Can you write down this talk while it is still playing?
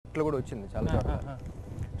ఇట్లా కూడా వచ్చింది చాలా చోట్ల.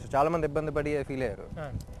 సో చాలా మంది ఇబ్బంది పడి ఫీల్ అయ్యారు.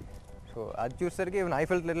 సో అది చూసేసరికి I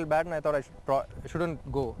felt little bad and I thought I shouldn't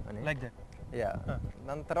go అని. యా,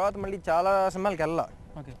 దాని తర్వాత మళ్ళీ చాలా సినిమాలకి వెళ్ళా.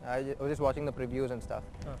 I was just watching the previews and staff.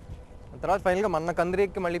 తర్వాత ఫైనల్గా మన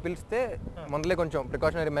కంద్రీకి మళ్ళీ పిలిస్తే మొదలే కొంచెం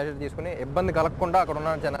ప్రికాషనరీ మెజర్స్ తీసుకుని ఇబ్బంది కలగకుండా అక్కడ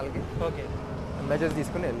ఉన్న జనాలకి మెజర్స్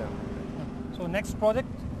తీసుకుని వెళ్ళాను. సో నెక్స్ట్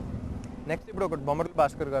ప్రాజెక్ట్ ఇప్పుడు ఒకటి బొమ్మర్ల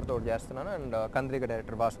భాస్కర్ గారితో ఒకటి చేస్తున్నాను అండ్ కంద్రీక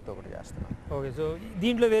డైరెక్టర్ భాస్కర్తో ఒకటి చేస్తున్నాను. ఓకే, సో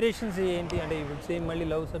దీంట్లో వేరియేషన్స్ ఏంటి అంటే ఇప్పుడు సేమ్ మళ్ళీ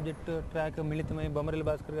లవ్ సబ్జెక్ట్ ట్రాక్ మిళితమై బొమ్మర్ల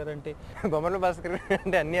భాస్కర్ గారు అంటే బొమ్మర్ల భాస్కర్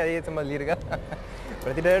అంటే అన్నీ అదే సినిమా లీర్గా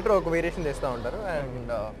ప్రతి డైరెక్టర్ ఒక వేరియేషన్ చేస్తూ ఉంటారు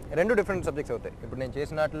అండ్ రెండు డిఫరెంట్ సబ్జెక్ట్స్ అవుతాయి. ఇప్పుడు నేను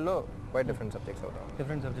చేసిన వాటిల్లో క్వైట్ డిఫరెంట్ సబ్జెక్ట్స్ అవుతాయి.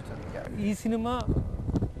 Different subjects. ఈ సినిమా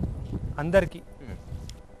అందరికీ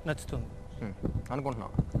నచ్చుతుంది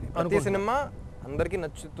అనుకుంటున్నాం. ప్రతి సినిమా అందరికీ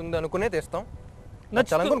నచ్చుతుంది అనుకునే తెస్తాం,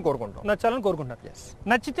 నచ్చాలని కోరుకుంటారు.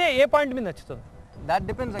 నచ్చితే ఏ పాయింట్ మీద నచ్చుతుంది? That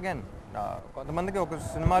depends again. కొంతమందికి ఒక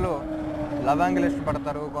సినిమాలో లవ్ యాంగిల్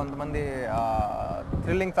ఇష్టపడతారు, కొంతమంది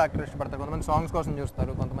థ్రిల్లింగ్ ఫ్యాక్టర్ ఇష్టపడతారు, కొంతమంది సాంగ్స్ కోసం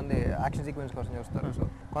చూస్తారు, కొంతమంది యాక్షన్ సీక్వెన్స్ కోసం చూస్తారు. సో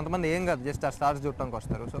కొంతమంది ఏం కాదు, జస్ట్ ఆ స్టార్స్ చూడటానికి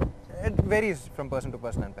వస్తారు. So it varies from person to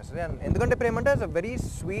person అనిపిస్తుంది. అండ్ ఎందుకంటే ప్రేమంటే it's a very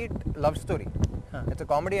sweet love story. It's a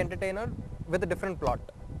comedy entertainer with different plot.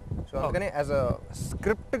 So అందుకని as a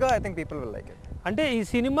స్క్రిప్ట్గా I think people will like it. అంటే ఈ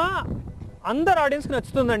cinema అందరు ఆడియన్స్కి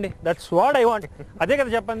నచ్చుతుందండి. That's what I want. అదే కదా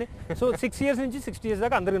చెప్పండి. సో 6 years నుంచి 60 years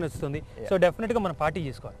దాకా అందరికీ నచ్చుతుంది. సో డెఫినెట్గా మనం పార్టీ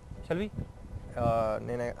చేసుకోవాలి. Shall we?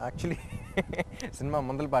 నేను యాక్చువల్లీ సినిమా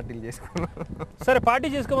ముందర పార్టీలు చేసుకున్నాను. సరే, పార్టీ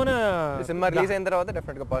చేసుకోమని సినిమా రిలీజ్ అయిన తర్వాత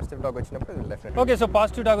డెఫినెట్గా పాజిటివ్ టాక్ వచ్చినప్పుడు ఓకే. సో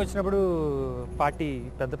పాజిటివ్ టాక్ వచ్చినప్పుడు పార్టీ,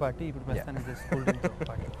 పెద్ద పార్టీ. ఇప్పుడు ప్రస్తుతానికి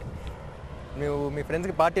పార్టీ. నువ్వు మీ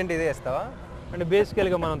ఫ్రెండ్స్కి పార్టీ అంటే ఇదే ఇస్తావా? అంటే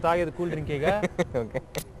బేసికల్గా మనం తాగేది కూల్ డ్రింకేగా. ఓకే.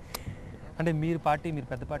 అంటే మీరు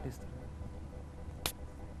పెద్ద పార్టీ ఇస్తారు.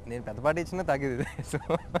 నేను పెద్ద పార్టీ ఇచ్చినా తాగేది. సో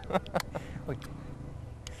ఓకే,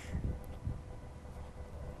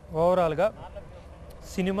 ఓవరాల్గా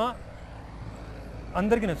సినిమా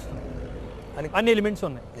అందరికీ నచ్చుతుంది, అన్ని ఎలిమెంట్స్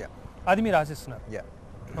ఉన్నాయి, అది మీరు ఆశిస్తున్నారు.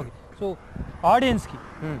 ఓకే, సో ఆడియన్స్కి,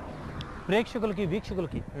 ప్రేక్షకులకి,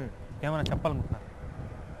 వీక్షకులకి ఏమైనా చెప్పాలనుకుంటున్నారు?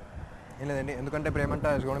 ఏం లేదండి, ఎందుకంటే ప్రేమంట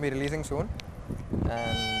is gonna be releasing soon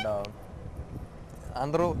and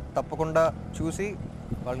అందరూ తప్పకుండా చూసి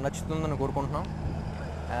వాళ్ళకి నచ్చుతుందని కోరుకుంటున్నాం.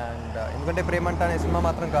 అండ్ ఎందుకంటే ప్రేమంట అనే సినిమా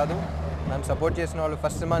మాత్రం కాదు, నన్ను సపోర్ట్ చేసిన వాళ్ళు,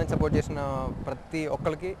 ఫస్ట్ సినిమాని సపోర్ట్ చేసిన ప్రతి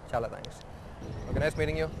ఒక్కరికి చాలా thanks. Okay, nice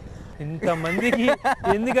meeting you. ఇంతమందికి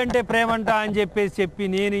ఎందుకంటే ప్రేమంట అని చెప్పి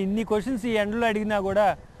నేను ఇన్ని క్వశ్చన్స్ ఈ ఎండ్లో అడిగినా కూడా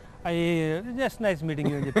జస్ట్ నైస్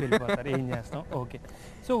మీటింగ్ అని చెప్పి వెళ్ళిపోతారు. ఏం చేస్తాం. ఓకే,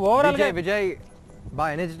 సో ఓవరాల్గా విజయ్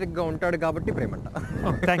బాగా ఎనర్జెటిక్గా ఉంటాడు కాబట్టి ప్రేమంట.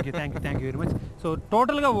 Thank you very much. So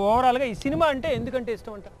టోటల్గా ఓవరాల్గా ఈ సినిమా అంటే ఎందుకంటే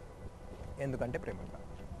ఇష్టం అంట? ఎందుకంటే ప్రేమంట,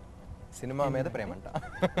 సినిమా మీద ప్రేమంట.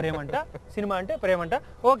 సినిమా అంటే ప్రేమంట.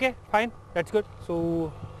 Okay, fine, that's good. So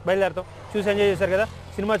బయలుదేరుతాం. చూసి ఎంజాయ్ చేశారు కదా,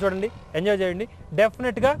 సినిమా చూడండి, ఎంజాయ్ చేయండి.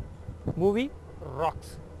 డెఫినెట్గా movie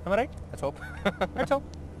racks. am I right? Let's hope.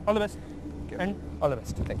 All the best and all the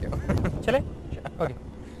best. Thank you. Chale. Okay.